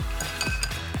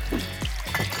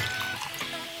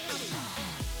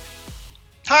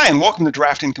Hi, and welcome to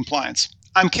Drafting Compliance.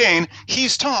 I'm Kane,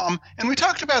 he's Tom, and we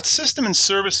talked about system and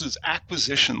services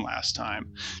acquisition last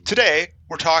time. Today,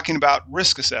 we're talking about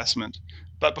risk assessment.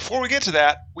 But before we get to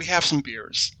that, we have some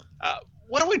beers.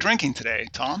 What are we drinking today,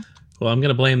 Tom? Well, I'm going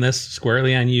to blame this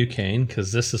squarely on you, Kane,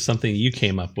 because this is something you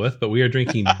came up with. But we are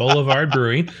drinking Boulevard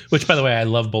Brewing, which, by the way, I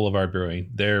love Boulevard Brewing.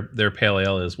 Their pale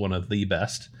ale is one of the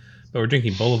best. But we're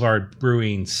drinking Boulevard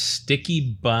Brewing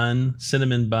Sticky Bun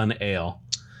Cinnamon Bun Ale.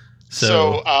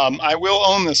 So I will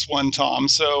own this one, Tom.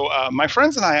 So my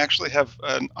friends and I actually have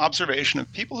an observation of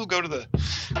people who go to the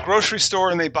grocery store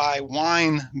and they buy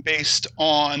wine based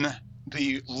on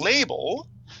the label,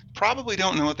 probably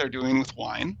don't know what they're doing with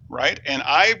wine, right? And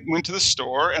I went to the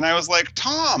store and I was like,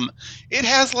 Tom, it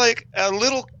has like a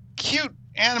little cute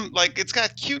like it's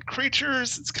got cute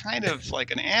creatures. It's kind of like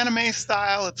an anime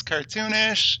style. It's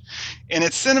cartoonish, and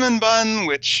it's cinnamon bun,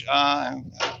 which I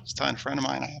was telling a friend of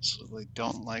mine I absolutely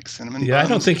don't like cinnamon buns. Yeah, I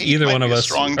don't think either one of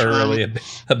us are really term.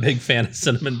 a big fan of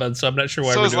cinnamon buns, so I'm not sure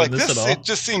why we're doing this at all. It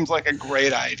just seems like a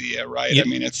great idea, right? Yep. I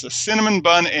mean, it's a cinnamon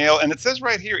bun ale, and it says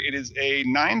right here it is a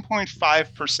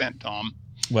 9.5%, Tom.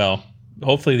 Well,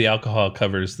 hopefully the alcohol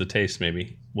covers the taste,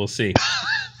 maybe. We'll see.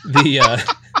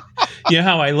 You know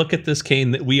how I look at this,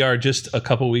 Kane, that we are just a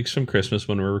couple weeks from Christmas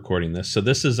when we're recording this. So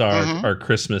this is our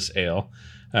Christmas ale.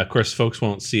 Of course, folks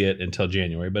won't see it until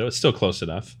January, but it's still close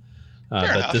enough.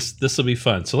 But this will be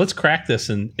fun. So let's crack this,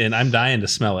 and I'm dying to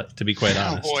smell it, to be quite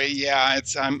honest. Oh boy, yeah,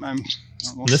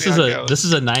 we'll this is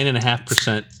a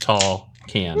 9.5% tall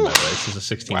can, by the way. This is a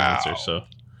 16 ouncer. So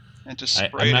it just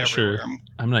sprayed I'm not everywhere. sure.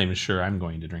 I'm not even sure I'm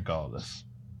going to drink all of this.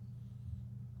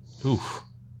 Ooh,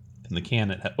 and the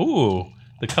can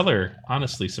the color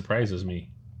honestly surprises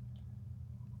me.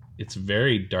 It's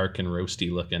very dark and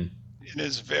roasty looking. It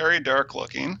is very dark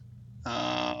looking,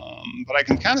 but I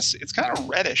can kind of see it's kind of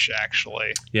reddish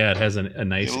actually. Yeah, it has a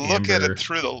nice you look at it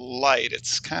through the light.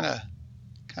 It's kind of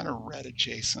red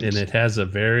adjacent, and it has a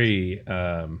very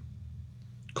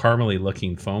caramely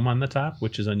looking foam on the top,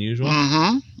 which is unusual.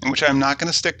 Mm-hmm. Which I'm not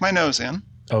going to stick my nose in.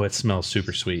 Oh, it smells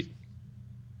super sweet.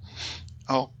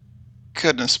 Oh,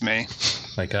 goodness me!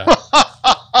 Like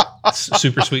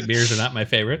super sweet beers are not my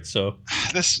favorite, so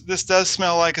this does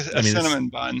smell like a cinnamon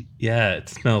bun. Yeah, it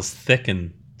smells thick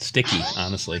and sticky,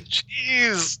 honestly.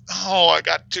 Jeez, I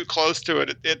got too close to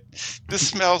it. This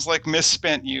smells like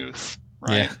misspent youth,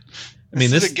 right? Yeah. I mean,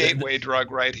 this is a gateway drug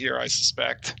right here, I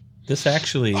suspect. This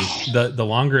actually, the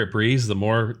longer it breathes, the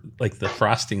more like the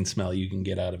frosting smell you can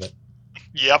get out of it.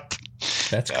 Yep.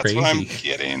 That's crazy. What I'm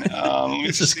getting.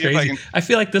 This is crazy. I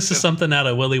feel like this is something out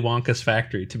of Willy Wonka's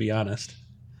factory, to be honest.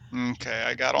 Okay,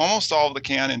 I got almost all of the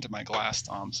can into my glass,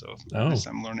 Tom, so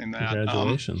I'm learning that.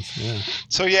 Congratulations.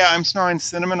 So I'm smelling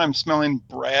cinnamon. I'm smelling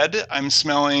bread. I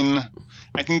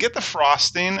can get the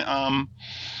frosting.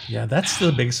 Yeah, that's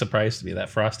the big surprise to me, that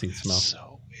frosting smell.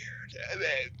 So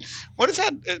weird. What is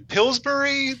that?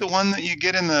 Pillsbury? The one that you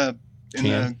get in the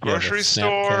grocery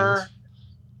store? Cans.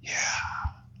 Yeah.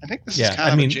 I think this is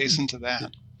kind of adjacent to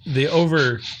that. The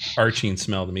overarching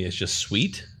smell to me is just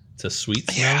sweet. It's a sweet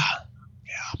smell. Yeah.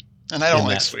 And I don't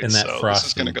like sweets, so frosting. This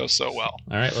is going to go so well.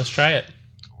 All right, let's try it.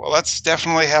 Well, let's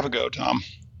definitely have a go, Tom.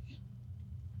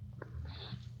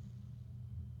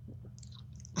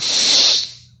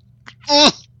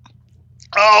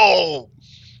 Oh,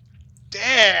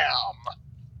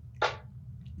 damn.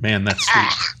 Man, that's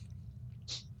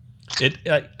sweet.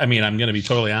 I'm going to be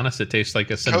totally honest. It tastes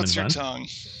like a cinnamon bun. Coats your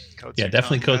tongue.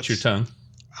 Definitely coats your tongue.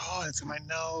 Oh, it's in my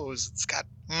nose. It's got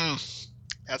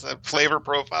has a flavor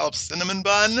profile of cinnamon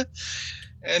bun,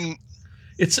 and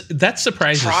that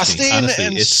surprises frosting me. Honestly,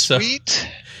 and it's sweet.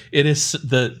 It is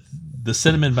the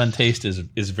cinnamon bun taste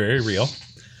is very real.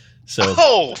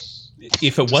 So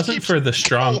if it wasn't for the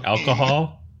strong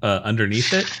alcohol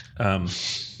underneath it,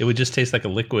 it would just taste like a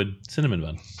liquid cinnamon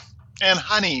bun. And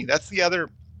honey, that's the other.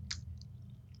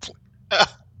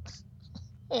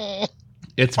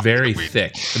 It's very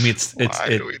thick. I mean,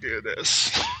 why do we do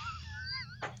this?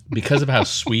 Because of how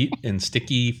sweet and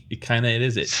sticky it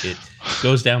is. It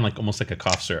goes down like almost like a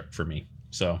cough syrup for me.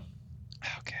 So.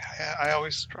 Okay, I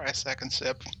always try a second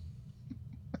sip.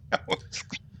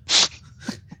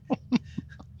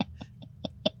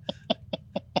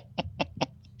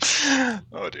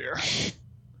 Oh dear.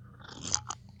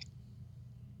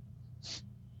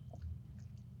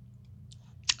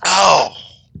 Oh.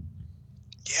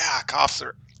 Yeah, cough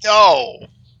syrup. Oh.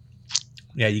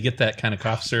 Yeah, you get that kind of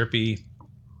cough syrupy.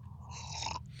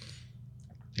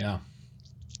 Yeah.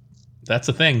 That's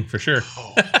a thing for sure.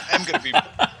 I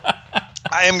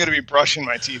am gonna be brushing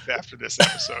my teeth after this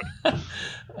episode.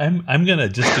 I'm gonna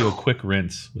just do a quick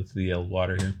rinse with the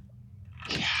water here.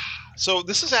 Yeah. So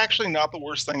this is actually not the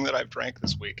worst thing that I've drank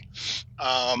this week.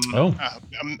 Oh,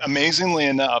 Amazingly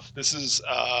enough, this is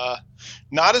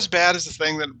not as bad as the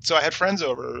thing that. So I had friends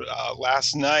over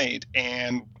last night,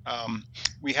 and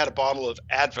we had a bottle of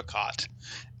Advocat.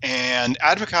 And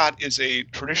Advocat is a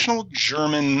traditional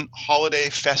German holiday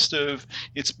festive.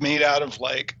 It's made out of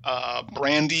like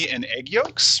brandy and egg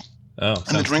yolks. oh, And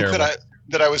the sounds drink terrible.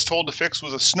 that I was told to fix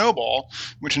was a snowball,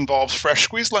 which involves fresh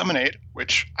squeezed lemonade,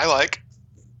 which I like,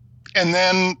 and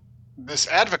then this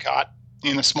Advocat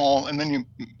in a small, and then you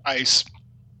ice.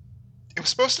 It was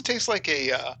supposed to taste like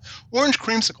a orange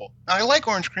creamsicle. And I like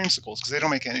orange creamsicles because they don't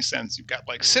make any sense. You've got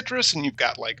like citrus and you've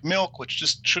got like milk, which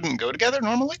just shouldn't go together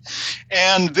normally.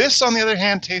 And this, on the other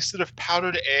hand, tasted of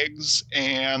powdered eggs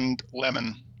and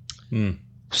lemon. Mm.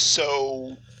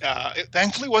 So it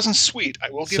thankfully wasn't sweet. I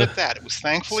will give So, it that. It was so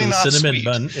thankfully the not cinnamon sweet.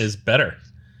 bun is better.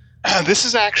 This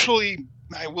is actually,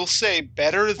 I will say,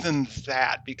 better than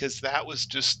that because that was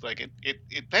just like it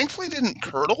thankfully didn't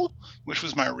curdle, which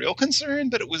was my real concern,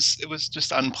 but it was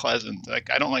just unpleasant. Like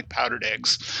I don't like powdered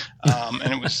eggs,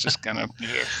 and it was just kind of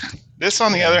this.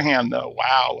 On the Yeah, other hand, though,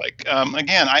 wow! Like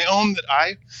again, I own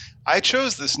that I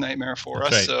chose this nightmare for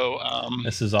that's us, right. so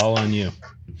This is all on you.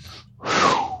 boy,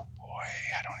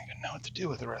 I don't even know what to do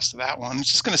with the rest of that one.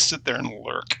 It's just going to sit there and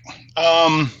lurk.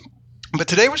 But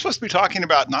today we're supposed to be talking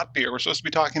about not beer. We're supposed to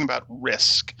be talking about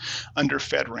risk under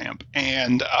FedRAMP.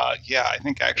 And yeah, I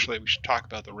think actually we should talk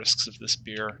about the risks of this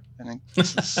beer. I think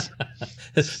this is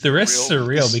The the risks real are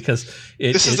real because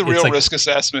this is the it's real like, risk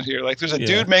assessment here. Like there's a yeah,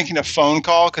 dude making a phone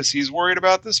call because he's worried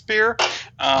about this beer.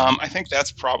 I think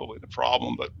that's probably the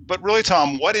problem. But really,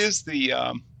 Tom, what is the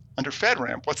under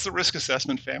FedRAMP? What's the risk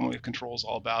assessment family of controls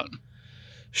all about?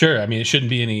 sure. I mean, it shouldn't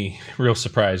be any real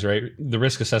surprise, right? The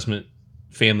risk assessment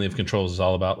family of controls is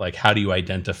all about like how do you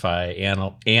identify,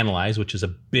 analyze, which is a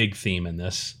big theme in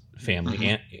this family,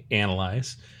 Mm-hmm.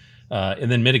 analyze,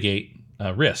 and then mitigate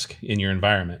risk in your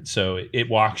environment. So it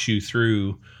walks you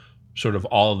through sort of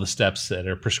all of the steps that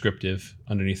are prescriptive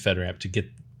underneath FedRAMP to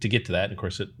get to that. And of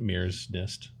course, it mirrors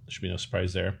NIST. There should be no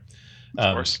surprise there.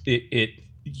 Of course.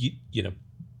 You know,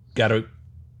 got to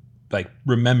like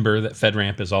remember that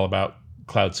FedRAMP is all about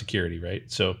cloud security, right?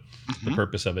 So the Mm-hmm.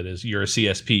 purpose of it is you're a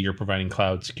CSP, you're providing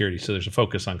cloud security. So there's a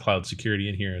focus on cloud security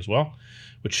in here as well,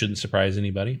 which shouldn't surprise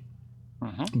anybody.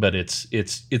 Mm-hmm. But it's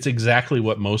exactly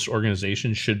what most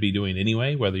organizations should be doing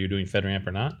anyway, whether you're doing FedRAMP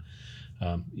or not.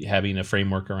 Having a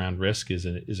framework around risk is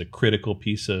a critical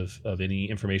piece of any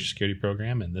information security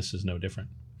program, and this is no different.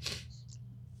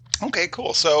 Okay,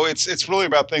 cool. So it's really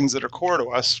about things that are core to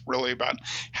us, really about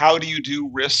how do you do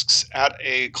risks at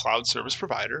a cloud service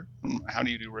provider? And how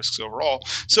do you do risks overall?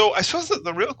 So I suppose that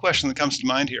the real question that comes to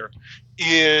mind here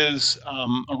is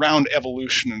around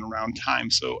evolution and around time.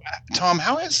 So Tom,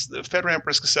 how has the FedRAMP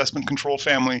risk assessment control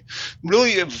family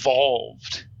really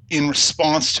evolved in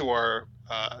response to our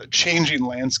changing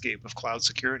landscape of cloud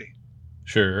security?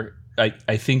 Sure.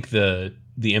 I think the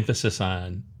emphasis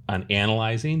on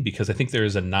analyzing, because I think there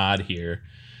is a nod here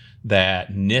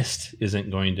that NIST isn't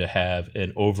going to have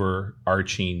an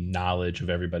overarching knowledge of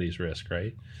everybody's risk,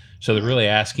 right? So they're really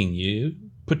asking you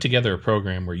put together a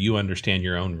program where you understand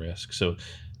your own risk. So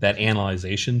that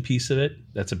analyzation piece of it,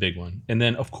 that's a big one. And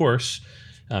then, of course,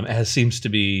 as seems to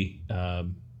be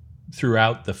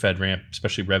throughout the FedRAMP,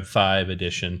 especially Rev 5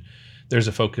 edition, there's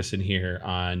a focus in here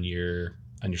on your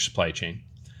supply chain.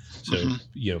 So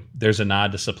there's a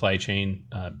nod to supply chain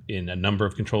in a number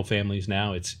of control families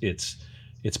now.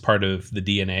 It's part of the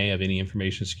DNA of any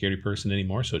information security person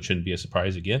anymore, so it shouldn't be a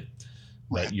surprise again.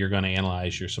 But Right. you're going to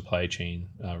analyze your supply chain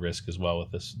risk as well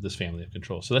with this family of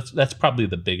controls. So that's probably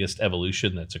the biggest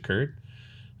evolution that's occurred.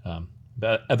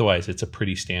 But otherwise, it's a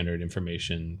pretty standard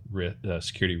information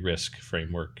security risk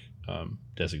framework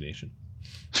designation.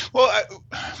 Well,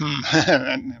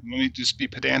 let me just be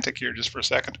pedantic here just for a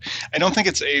second. I don't think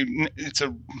it's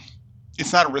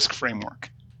not a risk framework.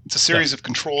 It's a series of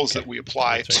controls that we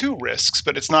apply That's right. to risks,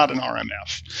 but it's not an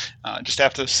RMF. Just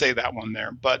have to say that one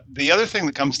there. But the other thing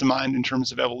that comes to mind in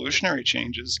terms of evolutionary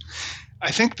changes,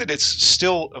 I think that it's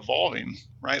still evolving,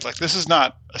 right? Like this is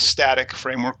not a static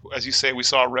framework. As you say, we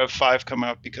saw Rev 5 come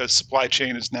out because supply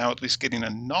chain is now at least getting a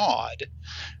nod.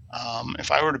 If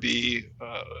I were to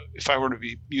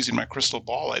be using my crystal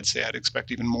ball, I'd say I'd expect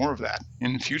even more of that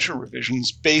in future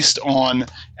revisions based on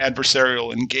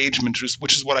adversarial engagement,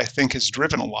 which is what I think has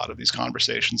driven a lot of these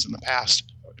conversations in the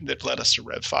past that led us to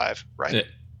Rev 5, right?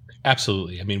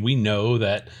 Absolutely. I mean, we know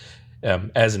that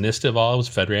as NIST evolves,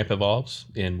 FedRAMP evolves,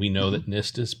 and we know that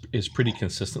NIST is pretty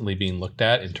consistently being looked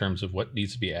at in terms of what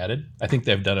needs to be added. I think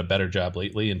they've done a better job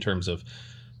lately in terms of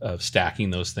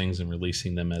stacking those things and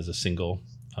releasing them as a single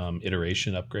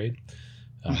iteration upgrade.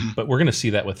 Mm-hmm. But we're going to see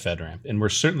that with FedRAMP, and we're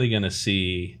certainly going to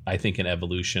see, I think, an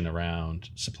evolution around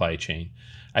supply chain.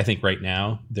 I think right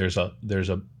now there's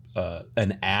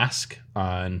an ask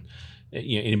on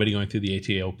anybody going through the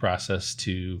ATO process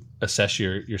to assess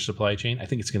your supply chain. I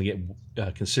think it's going to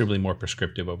get considerably more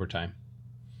prescriptive over time.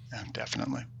 Yeah,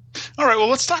 definitely. All right. Well,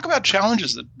 let's talk about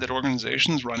challenges that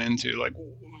organizations run into. Like,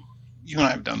 you and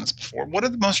I have done this before. What are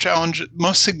the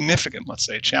most significant, let's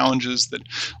say, challenges that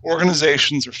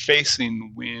organizations are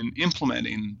facing when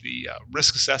implementing the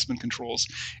risk assessment controls,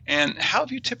 and how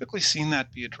have you typically seen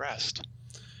that be addressed?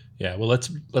 Yeah, well,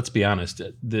 let's be honest.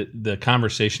 The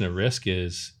conversation of risk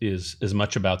is as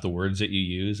much about the words that you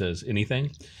use as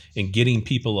anything, and getting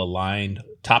people aligned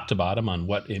top to bottom on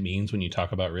what it means when you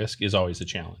talk about risk is always a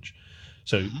challenge.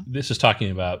 So this is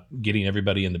talking about getting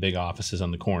everybody in the big offices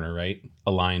on the corner, right,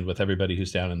 aligned with everybody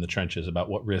who's down in the trenches about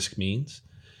what risk means,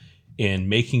 and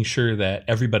making sure that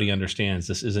everybody understands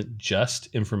this isn't just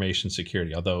information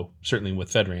security, although certainly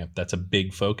with FedRAMP, that's a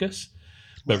big focus,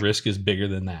 but risk is bigger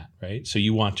than that, right? So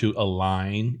you want to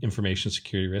align information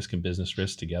security risk and business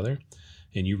risk together,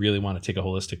 and you really want to take a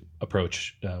holistic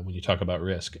approach when you talk about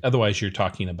risk. Otherwise, you're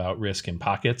talking about risk in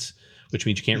pockets, which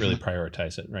means you can't really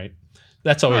prioritize it, right?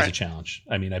 That's always a challenge.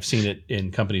 I mean, I've seen it in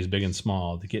companies big and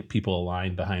small to get people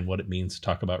aligned behind what it means to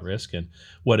talk about risk and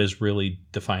what is really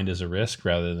defined as a risk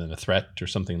rather than a threat or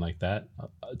something like that.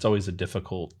 It's always a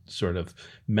difficult sort of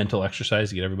mental exercise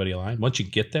to get everybody aligned. Once you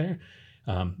get there,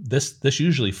 this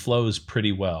usually flows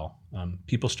pretty well.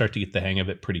 People start to get the hang of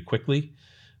it pretty quickly.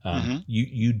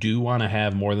 You do want to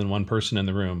have more than one person in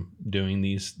the room doing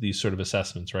these sort of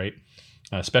assessments, right?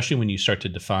 Especially when you start to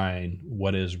define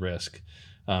what is risk.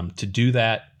 To do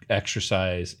that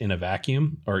exercise in a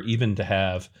vacuum, or even to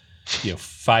have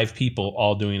 5 people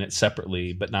all doing it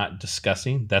separately but not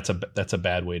discussing, that's a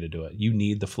bad way to do it. You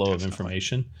need the flow of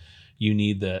information. You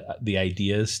need the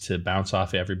ideas to bounce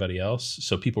off everybody else,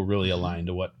 so people really align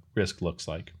to what risk looks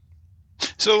like.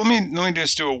 So let me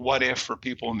just do a what if for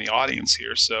people in the audience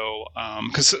here. So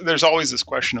because there's always this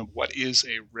question of what is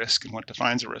a risk and what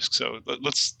defines a risk. So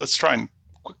let's try and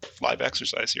quick live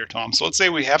exercise here, Tom. So let's say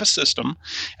we have a system,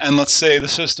 and let's say the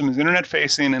system is internet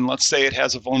facing, and let's say it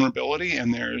has a vulnerability,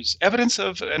 and there's evidence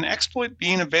of an exploit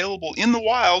being available in the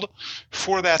wild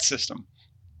for that system.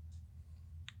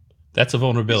 That's a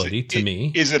vulnerability to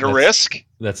me. Is it a risk?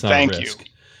 That's not a risk. Thank you.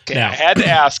 Okay, now, I had to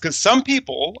ask, because some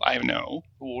people I know,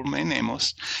 who will remain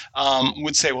nameless,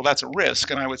 would say, well, that's a risk.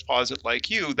 And I would posit,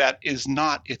 like you, that is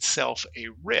not itself a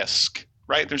risk,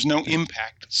 right? There's no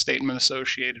impact statement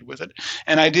associated with it.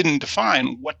 And I didn't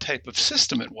define what type of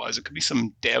system it was. It could be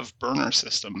some dev burner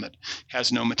system that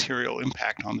has no material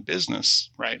impact on the business,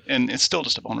 right? And it's still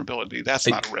just a vulnerability. That's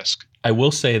not a risk. I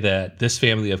will say that this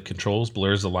family of controls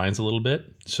blurs the lines a little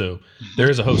bit. So there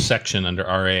is a whole section under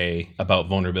RA about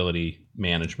vulnerability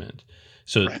management.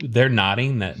 So they're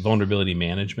nodding that vulnerability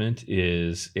management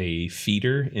is a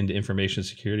feeder into information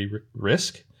security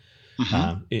risk.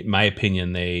 In my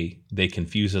opinion, they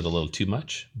confuse it a little too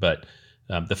much, but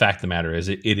the fact of the matter is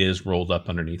it is rolled up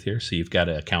underneath here, so you've got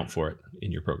to account for it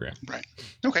in your program. Right.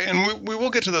 Okay, and we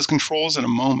will get to those controls in a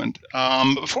moment.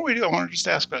 But before we do, I want to just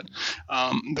ask about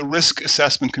the risk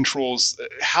assessment controls,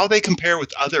 how they compare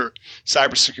with other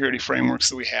cybersecurity frameworks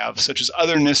that we have, such as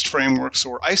other NIST frameworks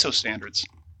or ISO standards.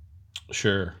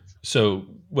 Sure. So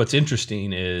what's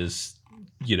interesting is,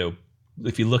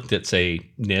 if you looked at, say,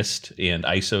 NIST and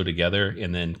ISO together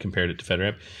and then compared it to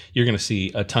FedRAMP, you're going to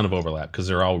see a ton of overlap because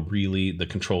they're all really the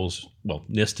controls. Well,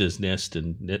 NIST is NIST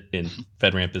and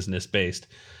FedRAMP is NIST based.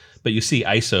 But you see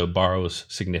ISO borrows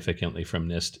significantly from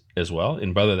NIST as well.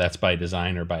 And whether that's by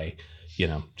design or by,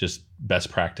 just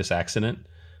best practice accident,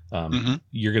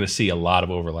 you're going to see a lot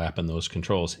of overlap in those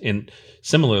controls. And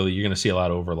similarly, you're going to see a lot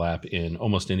of overlap in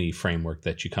almost any framework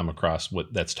that you come across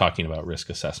that's talking about risk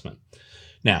assessment.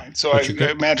 Now, so I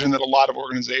imagine that a lot of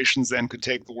organizations then could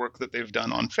take the work that they've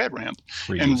done on FedRAMP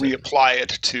and reapply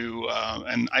it to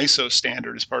an ISO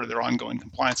standard as part of their ongoing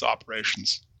compliance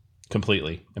operations.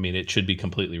 Completely. I mean, it should be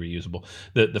completely reusable.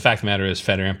 The fact of the matter is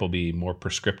FedRAMP will be more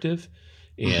prescriptive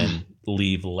and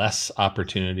leave less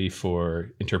opportunity for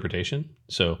interpretation.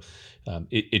 So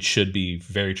it should be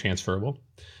very transferable.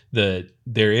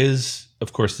 There is,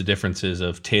 of course, the differences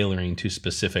of tailoring to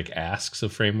specific asks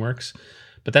of frameworks.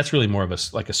 But that's really more of a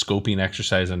scoping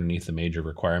exercise underneath the major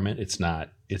requirement. It's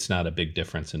not a big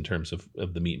difference in terms of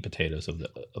the meat and potatoes of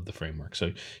the framework.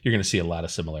 So you're going to see a lot of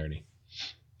similarity.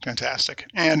 Fantastic.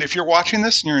 And if you're watching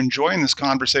this and you're enjoying this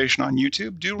conversation on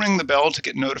YouTube, do ring the bell to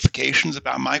get notifications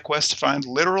about my quest to find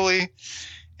literally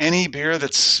any beer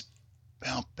that's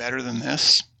better than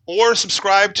this. or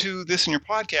subscribe to this in your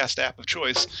podcast app of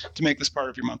choice to make this part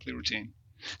of your monthly routine.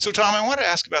 So, Tom, I want to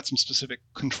ask about some specific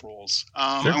controls.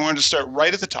 Sure. I wanted to start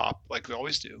right at the top, like we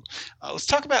always do. Let's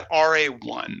talk about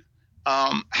RA1.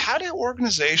 How do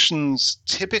organizations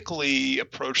typically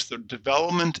approach the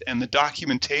development and the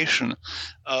documentation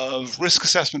of risk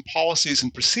assessment policies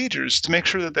and procedures to make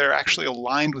sure that they're actually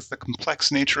aligned with the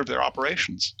complex nature of their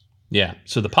operations? Yeah.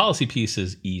 So the policy piece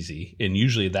is easy. And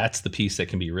usually that's the piece that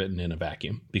can be written in a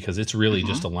vacuum because it's really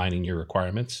just aligning your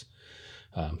requirements.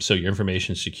 So your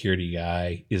information security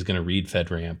guy is going to read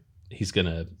FedRAMP. He's going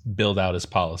to build out his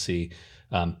policy.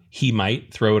 He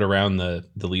might throw it around the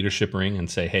leadership ring and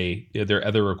say, hey, there are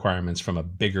other requirements from a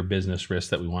bigger business risk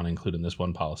that we want to include in this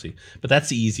one policy. But that's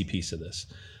the easy piece of this.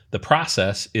 The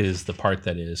process is the part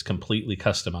that is completely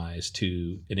customized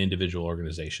to an individual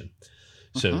organization.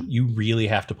 So you really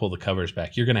have to pull the covers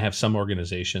back. You're going to have some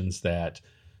organizations that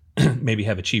maybe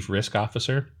have a chief risk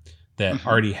officer that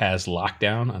already has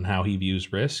lockdown on how he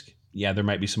views risk. Yeah, there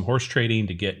might be some horse trading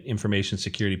to get information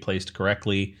security placed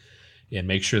correctly and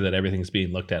make sure that everything's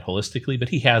being looked at holistically, but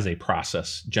he has a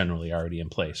process generally already in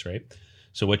place, right?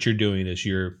 So what you're doing is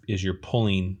you're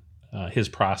pulling his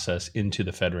process into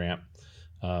the FedRAMP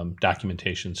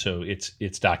documentation, so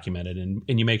it's documented,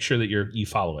 and you make sure that you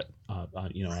follow it,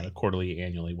 on a quarterly,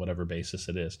 annually, whatever basis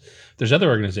it is. There's other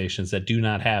organizations that do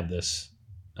not have this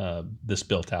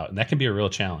built out, and that can be a real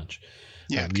challenge.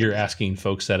 Yeah, you're asking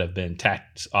folks that have been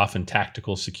often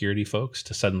tactical security folks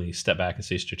to suddenly step back and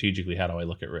say strategically, how do I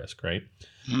look at risk, right?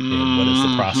 And what is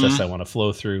the process I want to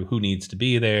flow through? Who needs to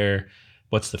be there?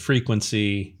 What's the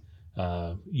frequency?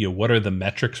 What are the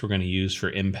metrics we're going to use for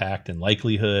impact and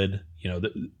likelihood?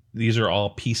 These are all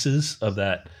pieces of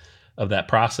that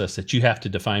process that you have to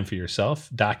define for yourself,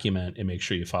 document, and make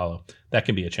sure you follow. That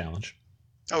can be a challenge.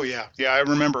 Oh, yeah. Yeah, I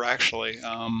remember actually.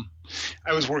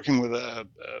 I was working with a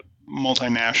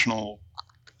multinational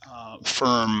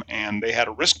firm, and they had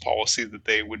a risk policy that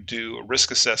they would do a risk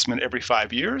assessment every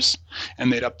 5 years,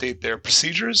 and they'd update their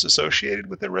procedures associated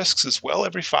with their risks as well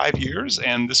every 5 years.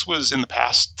 And this was in the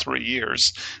past 3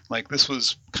 years. Like, this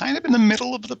was kind of in the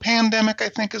middle of the pandemic, I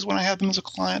think, is when I had them as a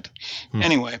client.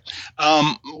 Anyway,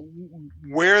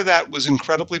 where that was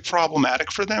incredibly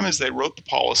problematic for them is they wrote the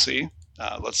policy,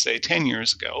 let's say 10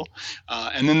 years ago,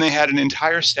 and then they had an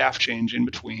entire staff change in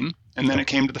between. And then it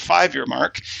came to the 5-year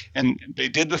mark, and they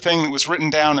did the thing that was written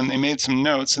down, and they made some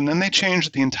notes, and then they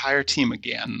changed the entire team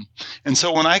again. And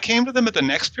so when I came to them at the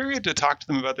next period to talk to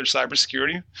them about their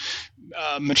cybersecurity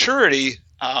maturity,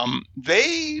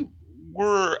 they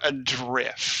were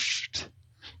adrift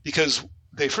because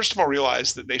they first of all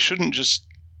realized that they shouldn't just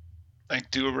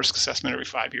do a risk assessment every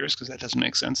 5 years, because that doesn't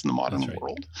make sense in the modern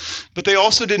world. But they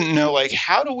also didn't know,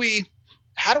 how do we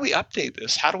update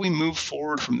this? How do we move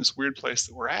forward from this weird place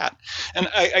that we're at? And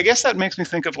I guess that makes me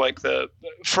think of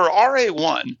for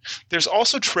RA1, there's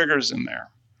also triggers in there,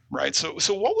 right? So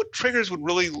what triggers would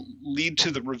really lead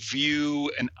to the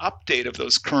review and update of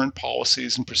those current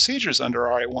policies and procedures under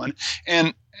RA1?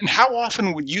 And how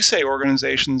often would you say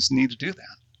organizations need to do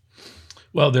that?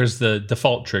 Well, there's the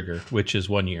default trigger, which is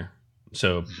 1 year.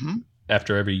 So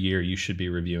after every year, you should be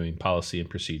reviewing policy and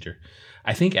procedure.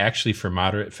 I think actually for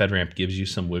moderate, FedRAMP gives you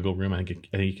some wiggle room. I think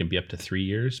it can be up to 3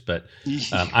 years. But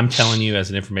I'm telling you, as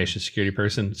an information security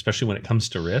person, especially when it comes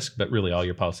to risk, but really all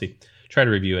your policy, try to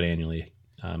review it annually.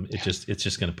 It's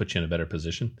just going to put you in a better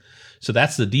position. So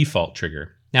that's the default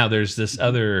trigger. Now there's this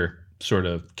other sort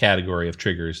of category of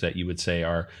triggers that you would say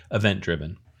are event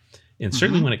driven, and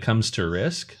certainly when it comes to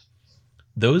risk,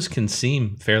 those can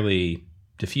seem fairly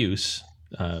diffuse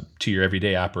to your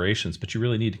everyday operations, but you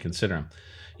really need to consider them.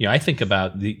 I think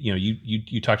about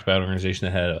you talked about an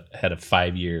organization that had a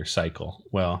 5-year cycle.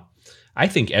 Well, I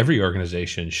think every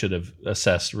organization should have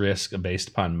assessed risk based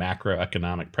upon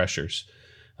macroeconomic pressures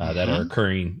that are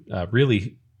occurring.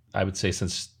 Really, I would say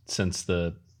since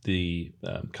the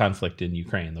conflict in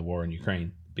Ukraine, the war in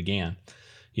Ukraine began.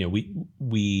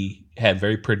 We had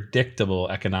very predictable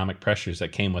economic pressures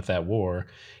that came with that war,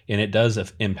 and it does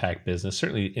impact business.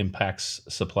 Certainly impacts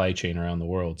supply chain around the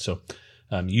world. So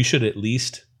you should at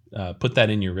least put that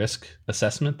in your risk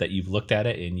assessment, that you've looked at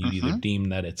it and you either deem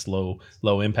that it's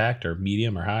low impact or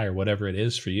medium or high or whatever it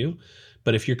is for you.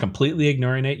 But if you're completely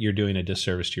ignoring it, you're doing a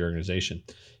disservice to your organization.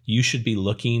 You should be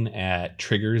looking at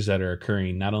triggers that are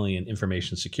occurring not only in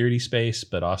information security space,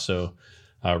 but also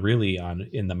really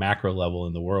in the macro level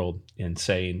in the world, and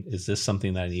saying, is this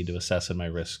something that I need to assess in my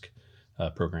risk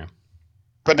program?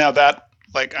 But now that,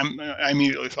 I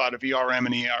immediately thought of ERM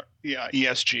and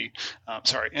ESG,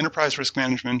 enterprise risk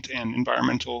management and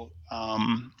environmental,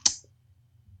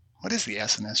 what is the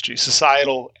S and SG?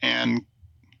 Societal and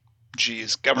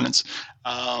is governance.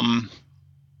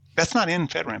 That's not in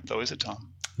FedRAMP, though, is it, Tom?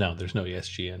 No, there's no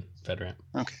ESG in FedRAMP.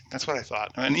 Okay, that's what I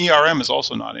thought. And ERM is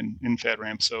also not in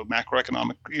FedRAMP. So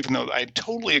macroeconomic, even though I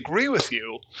totally agree with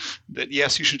you that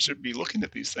yes, you should be looking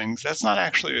at these things, that's not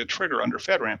actually a trigger under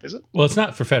FedRAMP, is it? Well, it's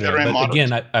not for FedRAMP, but moderate.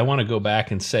 again, I want to go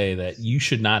back and say that you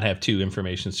should not have two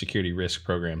information security risk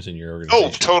programs in your organization.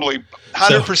 Oh, totally.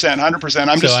 100%.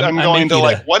 I'm going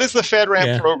to what does the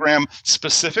FedRAMP program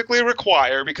specifically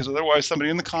require? Because otherwise somebody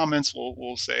in the comments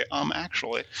will say,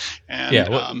 actually. And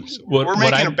we're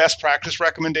making a best practice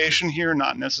recommendation here,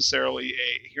 not necessarily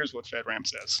here's what FedRAMP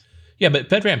says. Yeah, but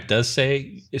FedRAMP does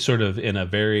say, sort of in a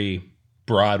very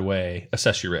broad way,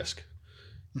 assess your risk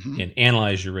and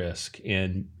analyze your risk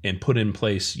and put in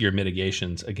place your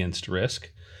mitigations against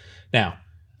risk. Now,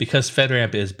 because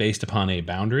FedRAMP is based upon a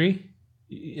boundary,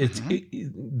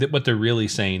 what they're really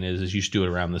saying is you should do it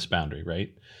around this boundary,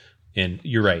 right? And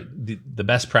you're right. The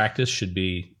best practice should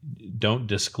be don't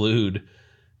disclude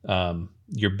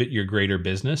your greater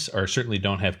business, or certainly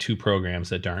don't have two programs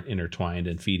that aren't intertwined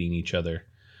and feeding each other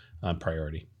on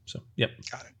priority. So, yep,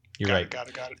 got it. You're right. Got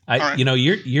it. You know,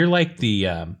 you're like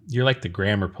the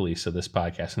grammar police of this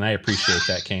podcast, and I appreciate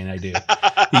that, Kane. I do.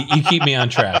 You keep me on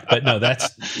track, but no,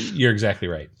 you're exactly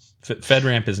right.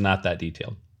 FedRAMP is not that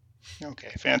detailed.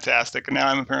 Okay, fantastic. And now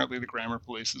I'm apparently the grammar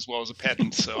police as well as a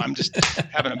pedant, so I'm just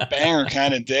having a banger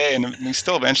kind of day, and we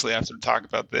still eventually have to talk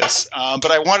about this.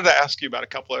 But I wanted to ask you about a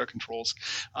couple other controls.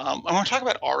 I want to talk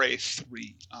about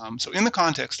RA3. So in the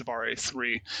context of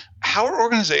RA3, how are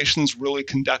organizations really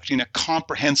conducting a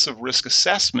comprehensive risk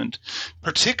assessment,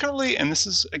 particularly, and this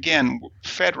is, again,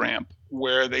 FedRAMP,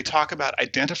 where they talk about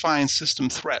identifying system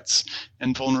threats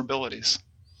and vulnerabilities?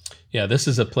 Yeah, this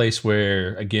is a place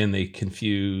where, again, they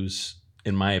confuse,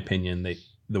 in my opinion,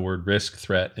 the word risk,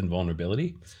 threat, and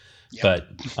vulnerability. Yep. But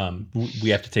we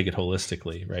have to take it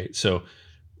holistically, right? So,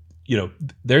 you know,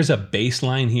 there's a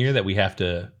baseline here that we have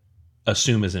to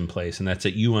assume is in place, and that's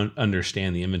that you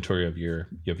understand the inventory of your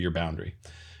boundary,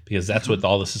 because that's what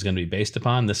all this is going to be based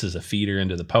upon. This is a feeder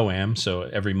into the POAM, so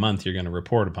every month you're going to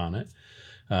report upon it.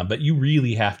 But you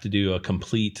really have to do a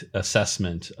complete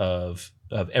assessment of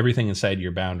everything inside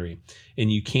your boundary,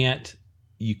 and you can't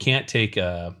take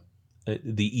the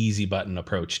easy button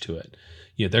approach to it.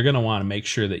 You know, they're going to want to make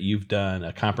sure that you've done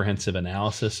a comprehensive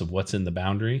analysis of what's in the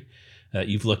boundary.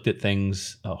 You've looked at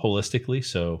things holistically,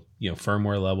 so you know,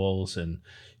 firmware levels, and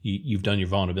you've done your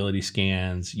vulnerability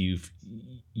scans.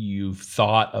 You've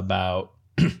thought about,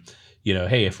 you know,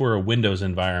 hey, if we're a Windows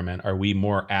environment, are we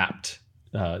more apt?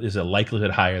 Is a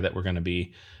likelihood higher that we're going to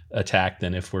be attacked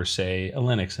than if we're, say, a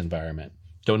Linux environment?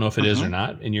 Don't know if it is or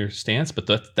not in your stance, but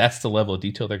that's the level of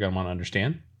detail they're going to want to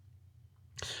understand.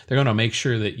 They're going to make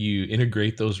sure that you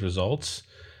integrate those results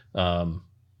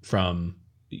from,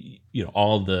 you know,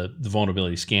 all the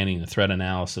vulnerability scanning, the threat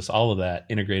analysis, all of that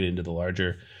integrated into the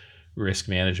larger risk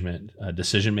management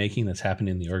decision making that's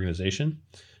happening in the organization.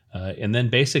 And then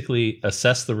basically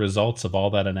assess the results of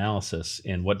all that analysis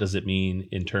and what does it mean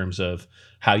in terms of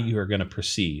how you are going to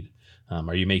proceed.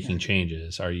 Are you making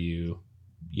changes? Are you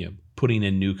putting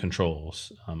in new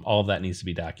controls? All of that needs to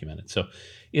be documented. So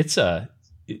it's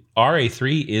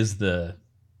RA3 is a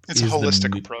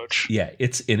holistic approach. Yeah,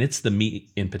 it's the meat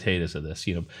and potatoes of this.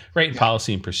 You know, writing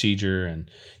policy and procedure,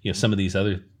 and you know, some of these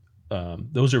other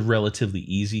those are relatively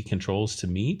easy controls to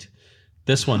meet.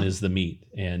 This one is the meat,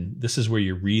 and this is where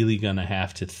you're really going to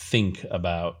have to think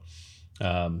about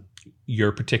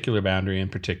your particular boundary in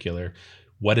particular.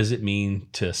 What does it mean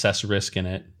to assess risk in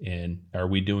it, and are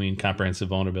we doing comprehensive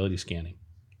vulnerability scanning?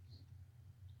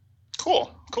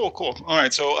 Cool. All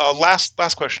right, so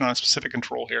last question on a specific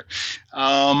control here.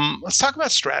 Let's talk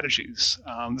about strategies.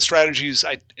 The strategies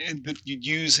that you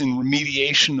use in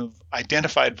remediation of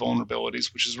identified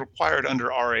vulnerabilities, which is required under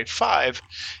RA5,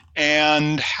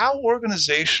 and how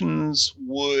organizations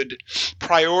would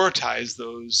prioritize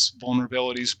those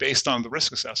vulnerabilities based on the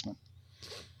risk assessment.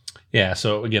 Yeah,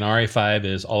 so again, RA5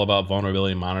 is all about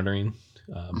vulnerability monitoring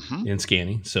and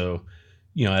scanning. So,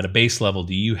 you know, at a base level,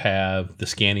 do you have the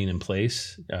scanning in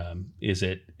place? Is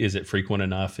it frequent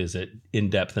enough? Is it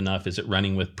in-depth enough? Is it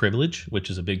running with privilege, which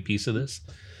is a big piece of this?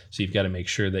 So you've got to make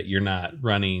sure that you're not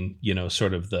running, you know,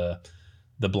 sort of the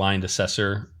blind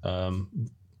assessor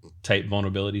type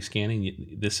vulnerability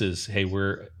scanning. This is, hey,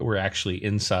 we're actually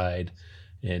inside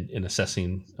and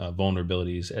assessing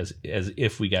vulnerabilities as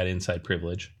if we got inside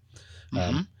privilege.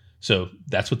 So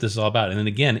that's what this is all about. And then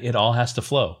again, it all has to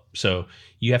flow. So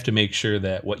you have to make sure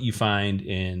that what you find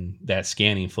in that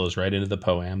scanning flows right into the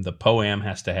POAM. The POAM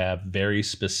has to have very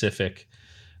specific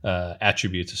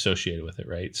attributes associated with it,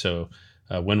 right? So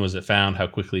when was it found? How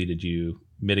quickly did you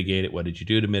mitigate it? What did you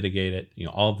do to mitigate it?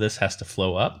 All of this has to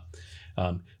flow up.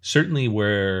 Certainly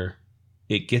where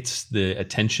it gets the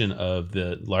attention of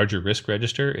the larger risk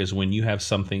register is when you have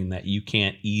something that you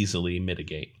can't easily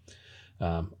mitigate,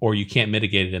 or you can't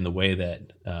mitigate it in the way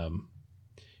that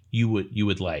you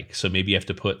would like. So maybe you have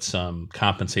to put some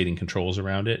compensating controls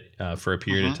around it for a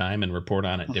period of time and report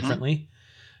on it differently.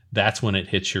 That's when it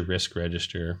hits your risk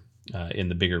register in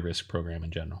the bigger risk program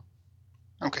in general.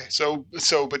 Okay,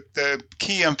 but the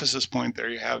key emphasis point there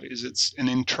you have is it's an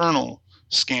internal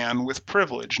scan with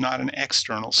privilege, not an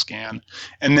external scan,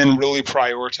 and then really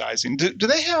prioritizing. Do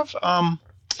they have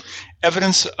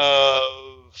evidence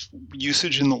of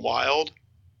usage in the wild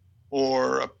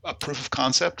or a proof of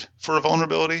concept for a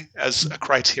vulnerability as a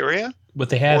criteria? What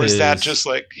they have is that just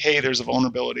like, hey, there's a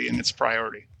vulnerability and it's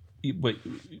priority?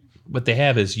 What they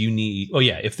have is you need. Oh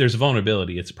yeah, if there's a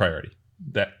vulnerability, it's a priority.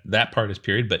 That part is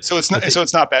period. But so it's not. So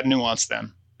it's not that nuanced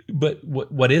then. But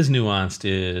what is nuanced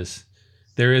is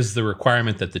there is the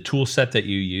requirement that the tool set that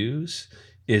you use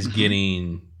is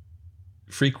getting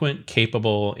frequent,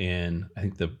 capable, and I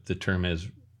think the term is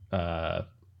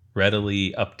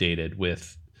readily updated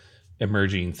with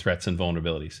emerging threats and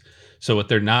vulnerabilities. So what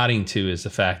they're nodding to is the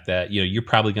fact that you're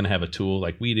probably going to have a tool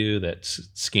like we do that's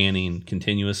scanning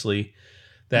continuously.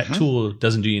 That tool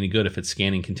doesn't do you any good if it's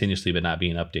scanning continuously but not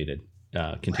being updated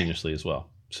continuously as well.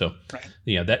 So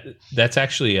that's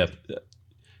actually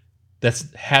that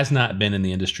has not been in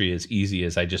the industry as easy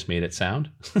as I just made it sound.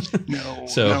 No,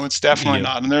 it's definitely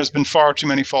not. And there's been far too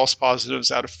many false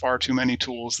positives out of far too many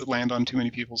tools that land on too many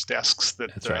people's desks.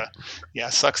 That's right.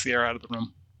 Sucks the air out of the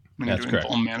room when you're doing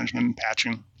vuln management and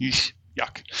patching. Yeesh,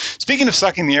 yuck. Speaking of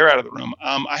sucking the air out of the room,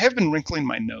 I have been wrinkling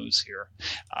my nose here.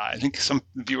 I think some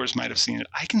viewers might have seen it.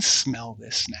 I can smell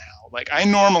this now. Like I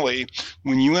normally,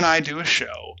 when you and I do a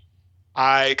show,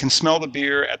 I can smell the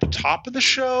beer at the top of the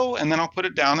show, and then I'll put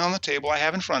it down on the table I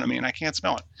have in front of me, and I can't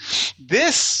smell it.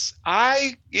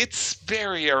 It's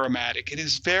very aromatic. It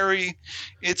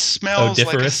smells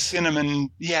like a cinnamon.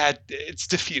 Yeah, it's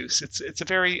diffuse. It's a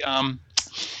very,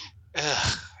 it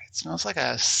smells like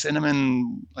a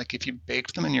cinnamon, like if you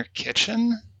baked them in your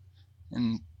kitchen.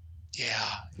 And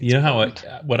yeah. You know how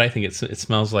what I think it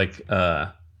smells like?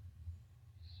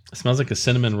 It smells like a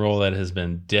cinnamon roll that has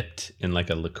been dipped in like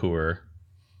a liqueur.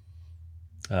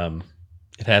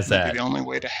 It has that. The only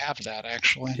way to have that,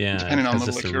 actually. Yeah, depending on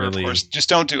the liqueur, of course. Just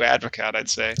don't do Advocaat, I'd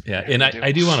say. Yeah, and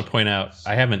I do want to point out,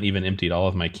 I haven't even emptied all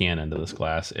of my can into this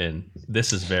glass, and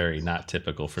this is very not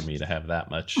typical for me to have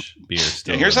that much beer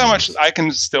still. Here's how much I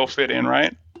can still fit in,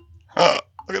 right? Look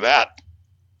at that.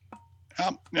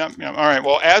 Yep. All right.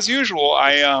 Well, as usual,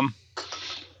 I'm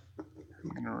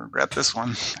going to regret this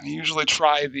one. I usually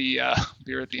try the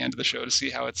beer at the end of the show to see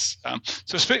how it's.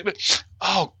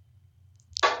 Oh,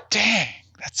 dang,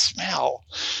 that smell.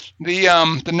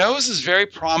 The nose is very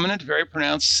prominent, very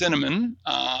pronounced cinnamon.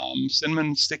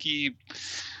 Cinnamon, sticky,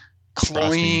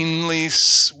 cloyingly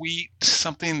sweet,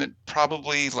 something that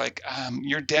probably like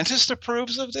your dentist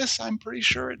approves of this. I'm pretty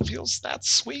sure it feels that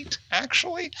sweet,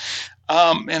 actually.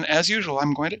 And as usual,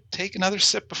 I'm going to take another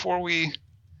sip before we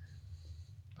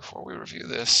review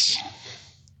this.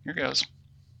 Here goes.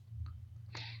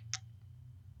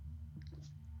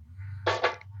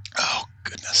 Oh,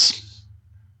 goodness.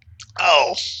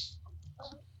 Oh.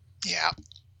 Yeah.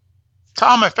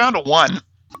 Tom, I found a 1.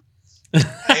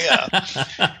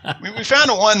 We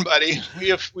found a 1, buddy. We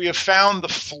have found the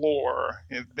floor.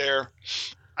 There,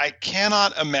 I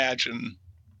cannot imagine,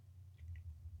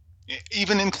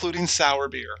 even including sour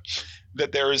beer,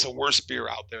 that there is a worse beer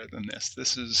out there than this.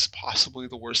 This is possibly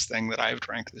the worst thing that I've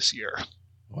drank this year.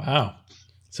 Wow.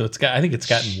 So I think it's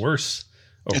gotten worse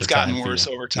over time. It's gotten worse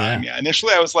over time, yeah.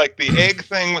 Initially I was like the egg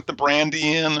thing with the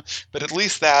brandy in, but at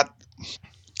least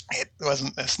it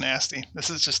wasn't this nasty. This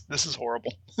is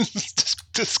horrible. This is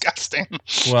just disgusting.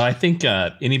 Well, I think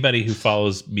anybody who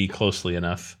follows me closely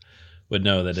enough would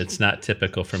know that it's not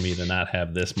typical for me to not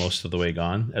have this most of the way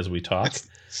gone as we talk.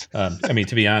 I mean,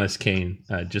 to be honest, Kane,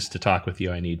 just to talk with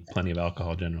you, I need plenty of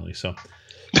alcohol generally. So,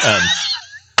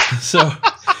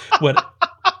 what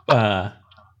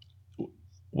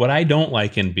I don't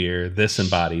like in beer, this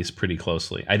embodies pretty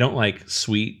closely. I don't like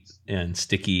sweet and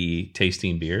sticky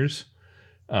tasting beers.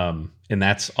 And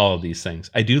that's all of these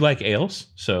things. I do like ales.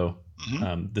 So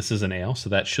this is an ale, so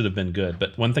that should have been good.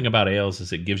 But one thing about ales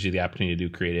is it gives you the opportunity to do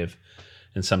creative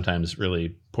and sometimes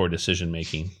really poor decision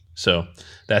making. So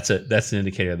that's an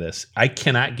indicator of this. I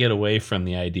cannot get away from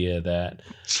the idea that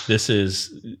this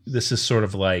is sort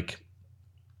of like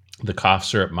the cough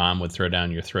syrup mom would throw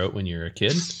down your throat when you're a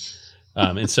kid.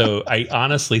 And so I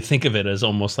honestly think of it as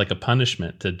almost like a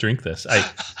punishment to drink this.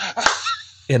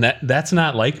 And that's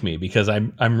not like me, because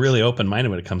I'm really open minded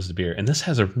when it comes to beer, and this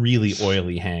has a really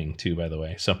oily hang too, by the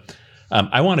way. So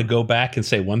I want to go back and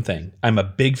say one thing. I'm a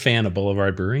big fan of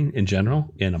Boulevard Brewing in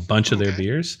general in a bunch of their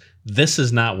beers. This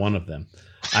is not one of them.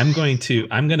 I'm going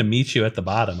to meet you at the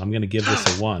bottom. I'm going to give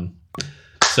this a 1.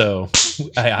 So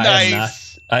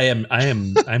I'm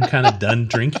kind of done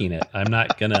drinking it. I'm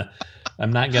not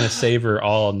gonna savor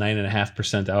all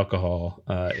 9.5% alcohol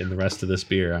in the rest of this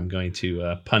beer. I'm going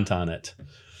to punt on it.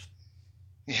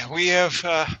 Yeah, we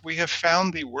have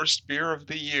found the worst beer of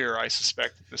the year, I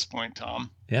suspect, at this point,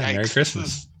 Tom. Yeah, Yikes. Merry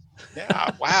Christmas.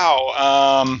 Yeah,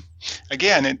 wow.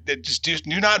 Again, it just do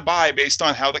not buy based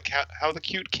on how the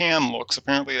cute can looks.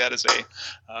 Apparently, that is a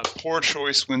poor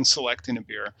choice when selecting a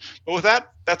beer. But with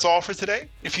that, that's all for today.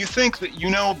 If you think that you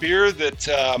know a beer that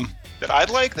I'd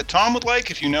like, that Tom would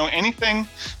like, if you know anything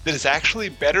that is actually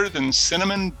better than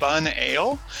Cinnamon Bun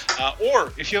Ale,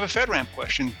 or if you have a FedRAMP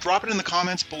question, drop it in the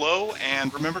comments below,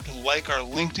 and remember to like our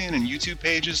LinkedIn and YouTube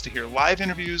pages to hear live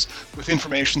interviews with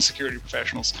information security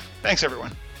professionals. Thanks,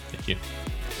 everyone. Thank you.